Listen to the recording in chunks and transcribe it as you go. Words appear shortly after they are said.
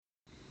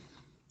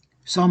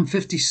Psalm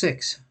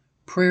 56,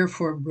 Prayer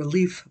for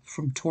Relief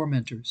from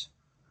Tormentors.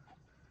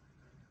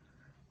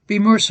 Be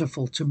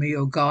merciful to me,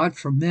 O God,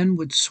 for men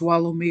would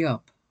swallow me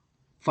up.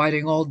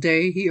 Fighting all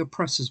day, he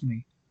oppresses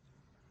me.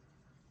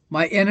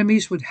 My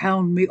enemies would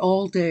hound me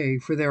all day,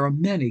 for there are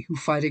many who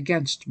fight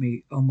against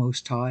me, O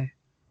Most High.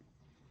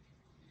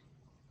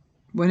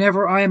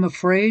 Whenever I am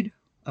afraid,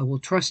 I will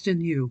trust in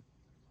you.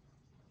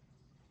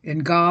 In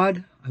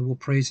God I will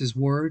praise his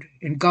word.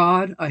 In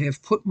God I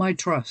have put my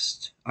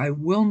trust. I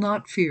will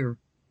not fear.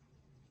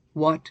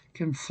 What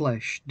can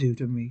flesh do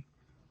to me?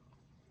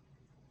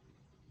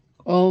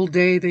 All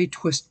day they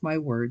twist my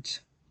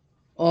words.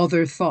 All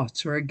their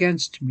thoughts are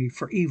against me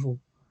for evil.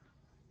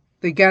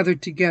 They gather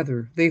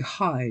together, they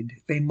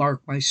hide, they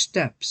mark my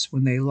steps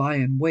when they lie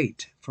in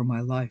wait for my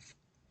life.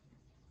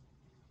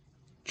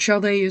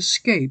 Shall they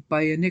escape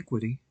by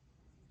iniquity?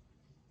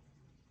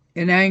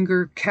 In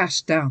anger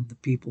cast down the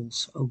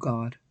peoples, O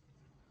God.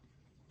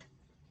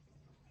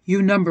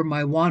 You number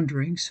my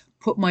wanderings,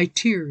 put my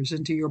tears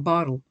into your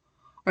bottle.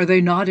 Are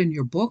they not in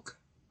your book?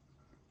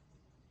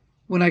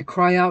 When I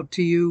cry out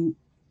to you,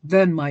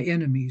 then my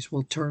enemies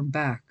will turn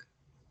back.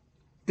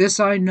 This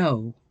I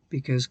know,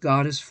 because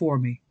God is for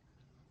me.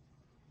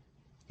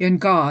 In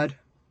God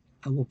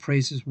I will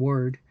praise his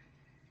word.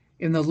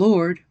 In the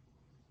Lord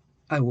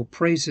I will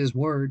praise his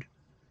word.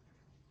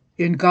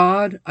 In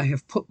God I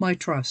have put my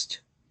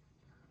trust.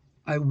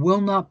 I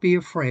will not be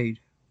afraid.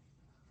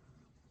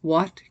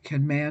 What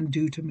can man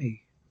do to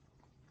me?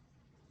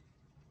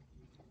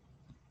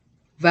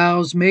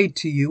 Vows made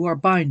to you are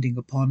binding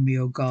upon me,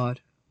 O God.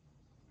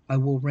 I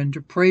will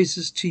render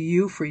praises to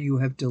you, for you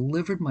have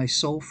delivered my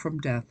soul from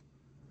death.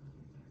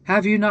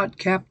 Have you not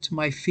kept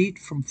my feet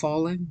from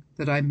falling,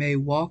 that I may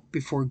walk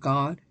before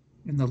God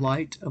in the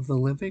light of the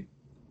living?